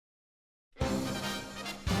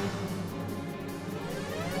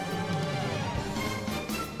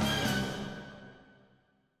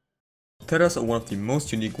Tethers are one of the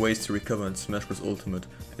most unique ways to recover in Smash Bros. Ultimate,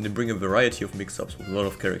 and they bring a variety of mix-ups with a lot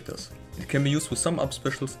of characters. It can be used with some up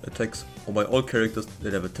specials, attacks, or by all characters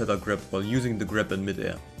that have a tether grab while using the grab in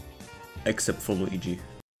mid-air. Except for Luigi.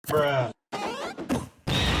 Bruh.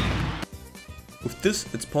 With this,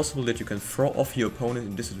 it's possible that you can throw off your opponent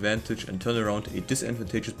in disadvantage and turn around a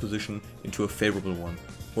disadvantageous position into a favorable one,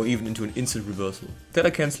 or even into an instant reversal. Tether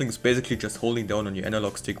cancelling is basically just holding down on your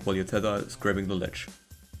analog stick while your tether is grabbing the ledge.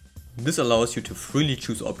 This allows you to freely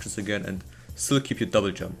choose options again and still keep your double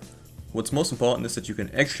jump. What's most important is that you can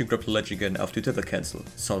actually grab the ledge again after you tether cancel.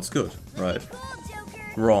 Sounds good, right?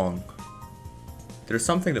 Wrong. There's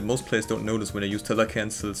something that most players don't notice when they use tether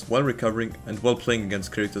cancels while recovering and while playing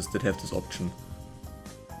against characters that have this option.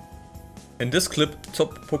 In this clip,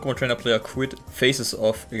 top Pokemon trainer player Quidd faces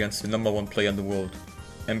off against the #1 player in the world,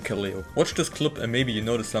 MkLeo. Watch this clip and maybe you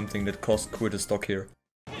notice something that cost Quidd his stock here.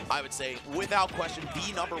 I would say, without question, the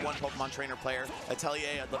 #1 Pokemon trainer player.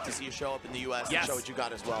 Atelier, I'd love to see you show up in the US and show what you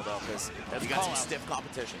got as well, though, because you got some stiff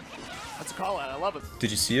competition. That's a call out, I love it.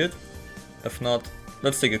 Did you see it? If not,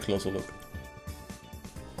 let's take a closer look.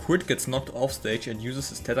 Quidd gets knocked off stage and uses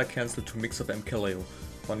his tether cancel to mix up MkLeo,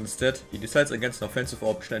 but instead he decides against an offensive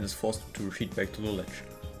option and is forced to retreat back to the ledge.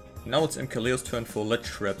 Now it's MkLeo's turn for a ledge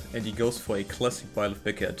trap and he goes for a classic Byleth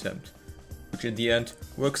back air attempt, which in the end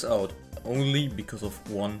works out only because of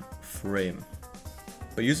one frame.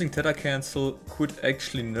 By using tether cancel, Quidd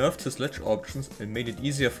actually nerfed his ledge options and made it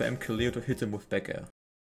easier for MkLeo to hit him with back air.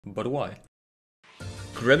 But why?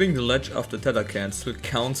 Grabbing the ledge after tether cancel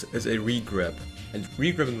counts as a re-grab, and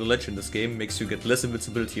re-grabbing the ledge in this game makes you get less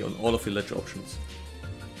invincibility on all of your ledge options.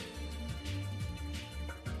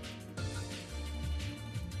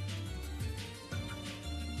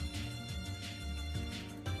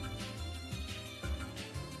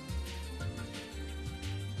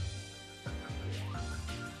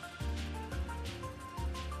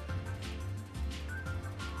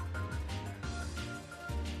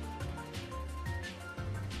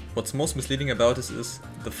 What's most misleading about this is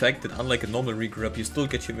the fact that unlike a normal re-grab you still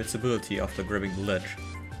get your invincibility after grabbing the ledge.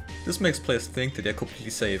 This makes players think that they're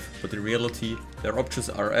completely safe, but in reality their options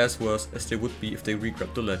are as worse as they would be if they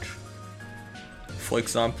re-grabbed the ledge. For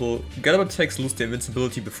example, get-up attacks lose their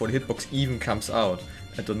invincibility before the hitbox even comes out,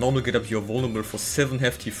 and the normal get-up you're vulnerable for 7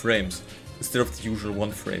 hefty frames instead of the usual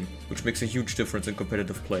 1 frame, which makes a huge difference in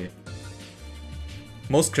competitive play.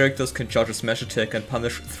 Most characters can charge a smash attack and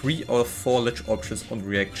punish 3 out of 4 ledge options on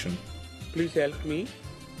reaction. Please help me.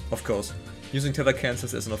 Of course, using tether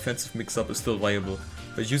cancels as an offensive mix-up is still viable,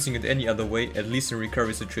 but using it any other way, at least in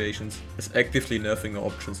recovery situations, is actively nerfing your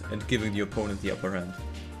options and giving the opponent the upper hand.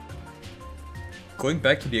 Going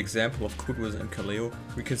back to the example of Quidd vs MkLeo,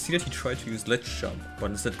 we can see that he tried to use ledge jump,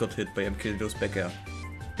 but instead got hit by MkLeo's back air.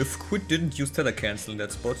 If Quidd didn't use tether cancel in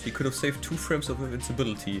that spot, he could have saved 2 frames of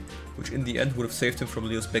invincibility, which in the end would have saved him from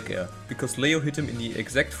Leo's back air, because Leo hit him in the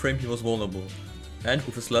exact frame he was vulnerable, and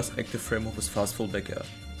with his last active frame of his fast full back air.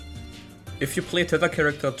 If you play a tether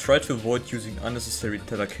character, try to avoid using unnecessary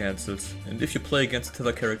tether cancels, and if you play against a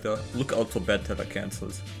tether character, look out for bad tether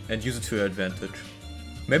cancels, and use it to your advantage.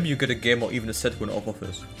 Maybe you get a game or even a set win off of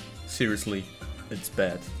it. Seriously, it's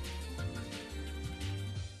bad.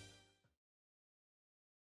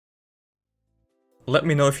 Let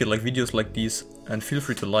me know if you like videos like these, and feel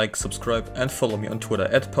free to like, subscribe and follow me on Twitter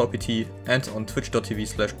 @PauPT and on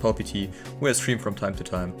twitch.tv/PauPT, where I stream from time to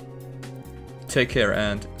time. Take care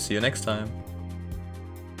and see you next time.